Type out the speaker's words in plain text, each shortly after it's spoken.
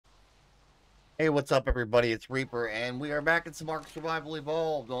Hey, what's up, everybody? It's Reaper, and we are back in some Ark Survival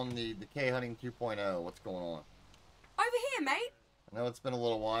Evolved on the Decay Hunting 2.0. What's going on? Over here, mate. I know it's been a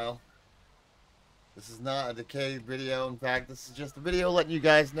little while. This is not a Decay video. In fact, this is just a video letting you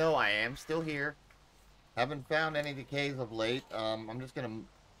guys know I am still here. Haven't found any decays of late. We're just gonna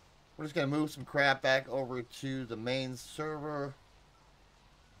move some crap back over to the main server.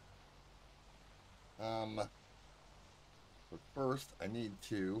 But first, I need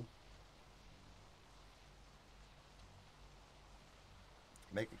to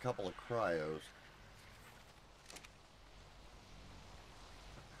make a couple of cryos.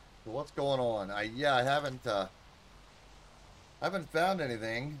 So what's going on? I haven't found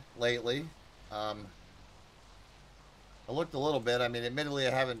anything lately. I looked a little bit. I mean, admittedly,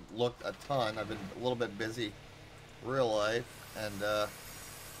 I haven't looked a ton. I've been a little bit busy, real life, and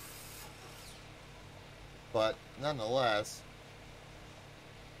but nonetheless.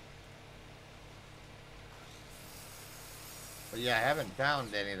 But yeah, I haven't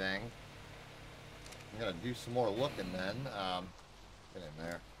found anything. I'm gonna do some more looking then. Get in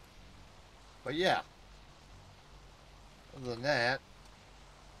there. But yeah. Other than that,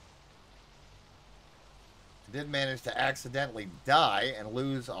 I did manage to accidentally die and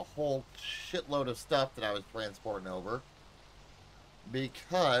lose a whole shitload of stuff that I was transporting over.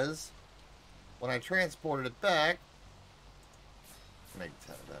 Because when I transported it back, make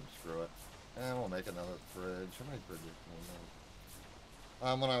 10 of them, screw it. And we'll make another fridge. How many fridges can we make?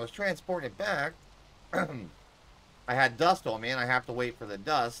 When I was transporting it back, I had dust on me, and I have to wait for the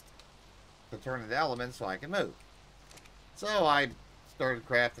dust to turn into elements so I can move. So I started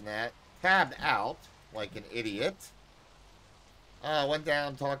crafting that, tabbed out like an idiot. Went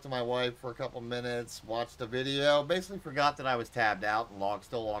down, talked to my wife for a couple minutes, watched a video, basically forgot that I was tabbed out and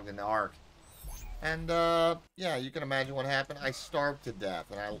still logged into Ark. And yeah, you can imagine what happened. I starved to death,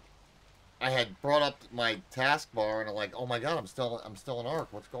 and I had brought up my taskbar, and I'm like, oh my god, I'm still in Ark.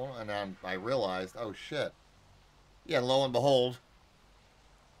 What's going on? And I realized, oh shit. Yeah, lo and behold,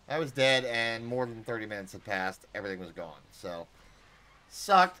 I was dead, and more than 30 minutes had passed. Everything was gone. So,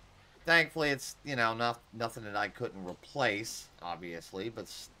 sucked. Thankfully, it's, you know, nothing that I couldn't replace, obviously, but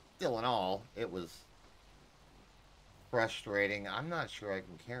still in all, it was frustrating. I'm not sure I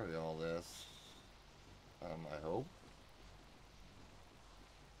can carry all this. I hope.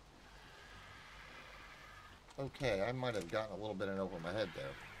 Okay, I might have gotten a little bit in over my head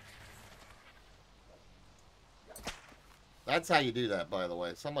there. That's how you do that, by the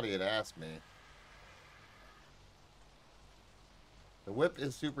way. Somebody had asked me. The whip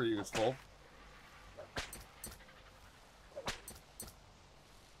is super useful.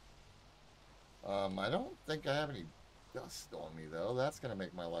 I don't think I have any dust on me, though. That's going to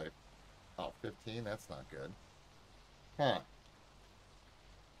make my life... Oh, 15? That's not good. Huh.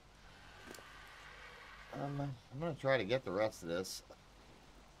 I'm going to try to get the rest of this.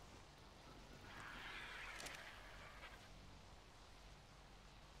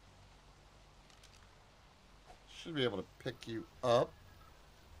 Should be able to pick you up.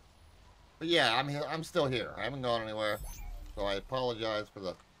 But yeah, I'm still here. I haven't gone anywhere. So I apologize for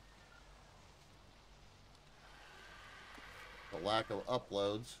the lack of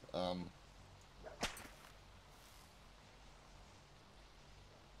uploads.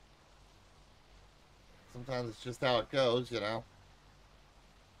 Sometimes it's just how it goes, you know.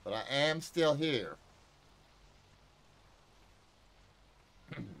 But I am still here.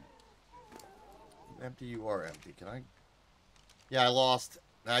 Empty, you are empty. Can I? Yeah, I lost.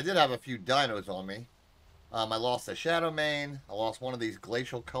 Now, I did have a few dinos on me. I lost a Shadow Mane. I lost one of these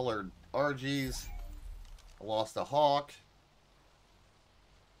glacial colored RGs. I lost a Hawk.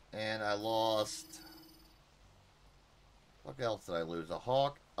 And I lost... What else did I lose? A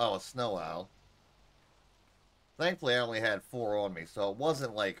Hawk? Oh, a Snow Owl. Thankfully, I only had 4 on me, so it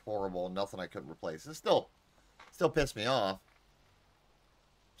wasn't, like, horrible. Nothing I couldn't replace. It still pissed me off.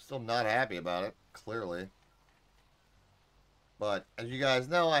 Still not happy about it, clearly. But, as you guys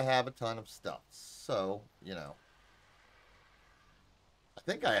know, I have a ton of stuff. So, you know. I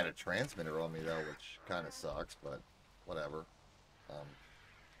think I had a transmitter on me, though, which kind of sucks, but whatever. But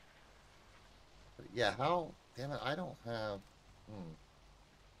yeah, how... Damn it, I don't have...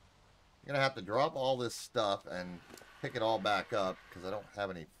 I'm going to have to drop all this stuff and pick it all back up, because I don't have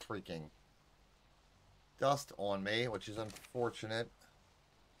any freaking dust on me, which is unfortunate.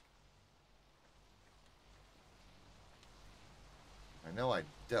 I know I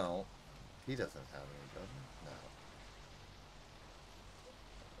don't. He doesn't have any, does he? No.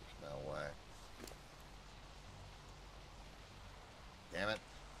 There's no way. Damn it.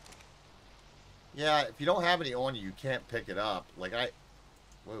 Yeah, if you don't have any on you, you can't pick it up. Like,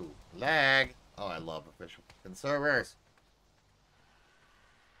 whoa, lag. Oh, I love official servers.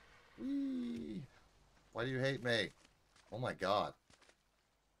 Whee! Why do you hate me? Oh my god.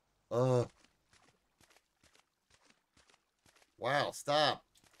 Ugh. Wow, stop.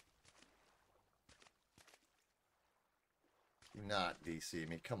 Do not DC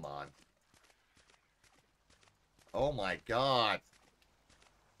me. Come on. Oh my god.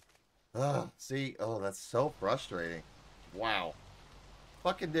 Ugh. See? Oh, that's so frustrating. Wow.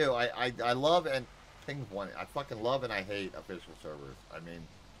 Fucking do. I love and King's one. I fucking love and I hate official servers. I mean,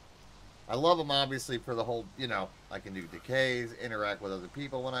 I love them obviously for the whole, you know, I can do decays, interact with other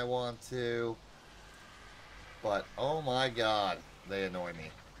people when I want to. But, oh my god, they annoy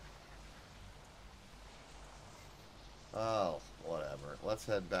me. Oh, whatever. Let's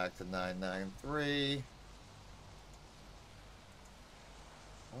head back to 993.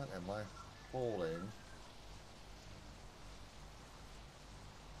 What am I holding?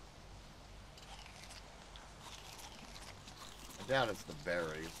 I doubt it's the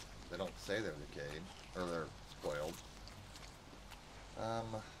berries. They don't say they're decayed. Or they're spoiled.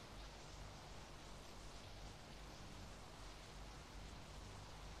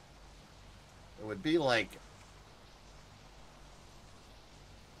 It would be like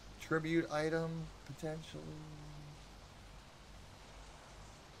tribute item, potentially.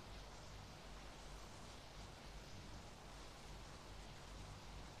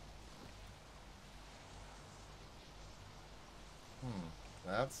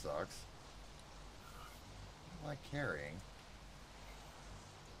 That sucks. What am I carrying?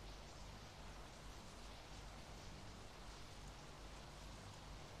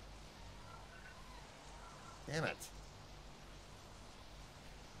 Damn it.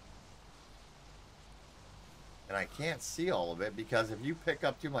 And I can't see all of it because if you pick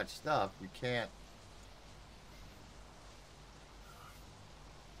up too much stuff, you can't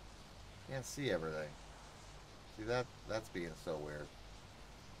see everything. See that? That's being so weird.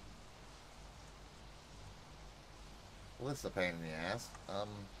 Well, this is a pain in the ass.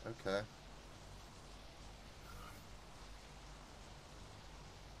 Okay.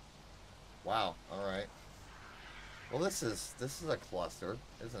 Wow, alright. Well, this is a cluster,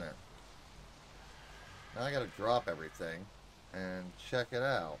 isn't it? Now I gotta drop everything and check it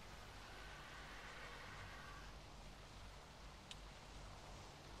out.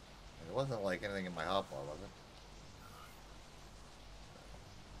 It wasn't like anything in my hotbar, was it?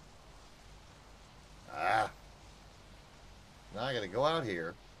 Ah. Now I gotta go out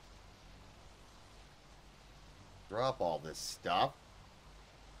here, drop all this stuff.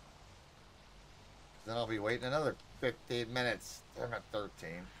 Then I'll be waiting another 15 minutes. Damn it, 13.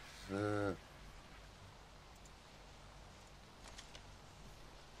 Ugh.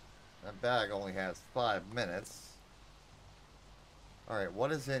 That bag only has 5 minutes. Alright,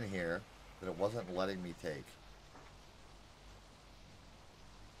 what is in here that it wasn't letting me take?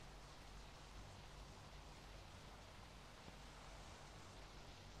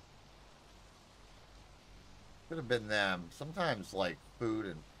 Could have been them. Sometimes, like, food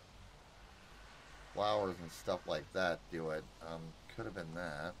and flowers and stuff like that do it. Could have been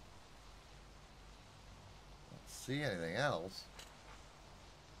that. Don't see anything else.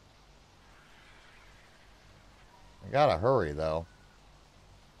 I gotta hurry, though.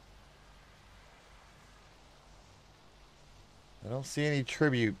 I don't see any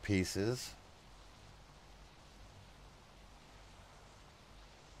tribute pieces.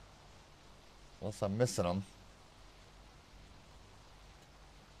 Unless I'm missing them.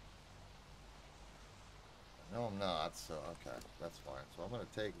 No, I'm not, so okay, that's fine. So I'm going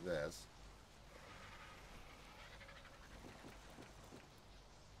to take this.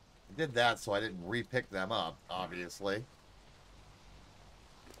 I did that so I didn't re-pick them up, obviously.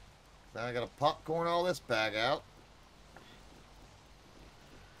 Now I got to popcorn all this bag out.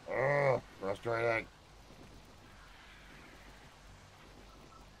 Ugh, frustrating.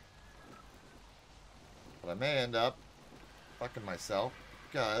 But I may end up fucking myself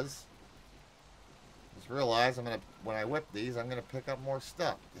because just realize I'm gonna, when I whip these, I'm gonna pick up more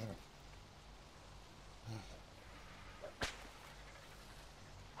stuff. Damn it.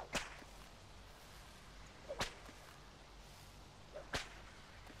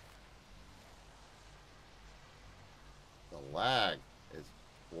 The lag is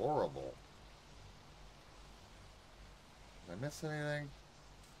horrible. Did I miss anything?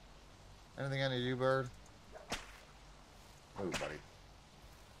 Anything on you, bird? Move, buddy.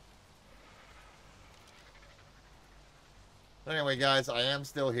 But anyway, guys, I am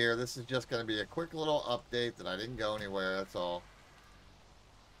still here. This is just going to be a quick little update that I didn't go anywhere, that's all.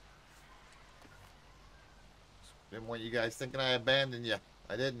 Didn't want you guys thinking I abandoned you.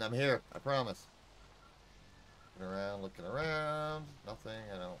 I didn't. I'm here. I promise. Looking around. Nothing.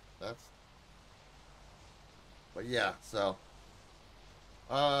 I don't. That's. But yeah, so.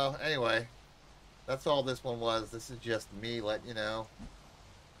 Anyway. That's all this one was. This is just me letting you know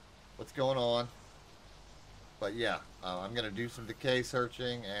what's going on. But yeah, I'm going to do some decay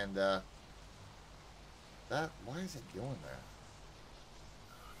searching and, why is it doing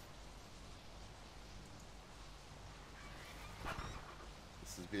that?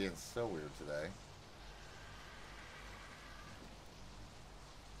 This is being so weird today.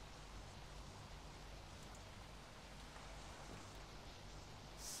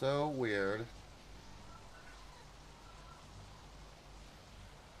 So weird.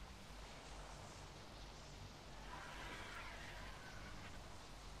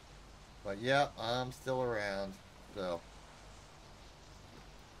 But yeah, I'm still around. So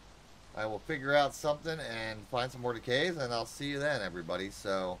I will figure out something and find some more decays, and I'll see you then, everybody.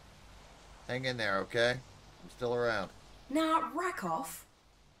 So hang in there, okay? I'm still around. Now, rack off.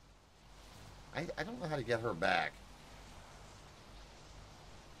 I don't know how to get her back.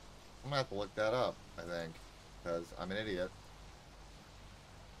 I'm gonna have to look that up, I think, because I'm an idiot.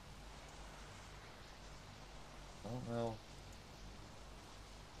 I don't know.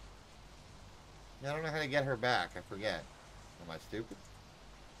 Yeah, I don't know how to get her back. I forget. Am I stupid?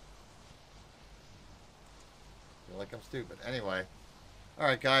 I feel like I'm stupid. Anyway.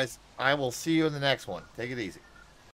 Alright, guys. I will see you in the next one. Take it easy.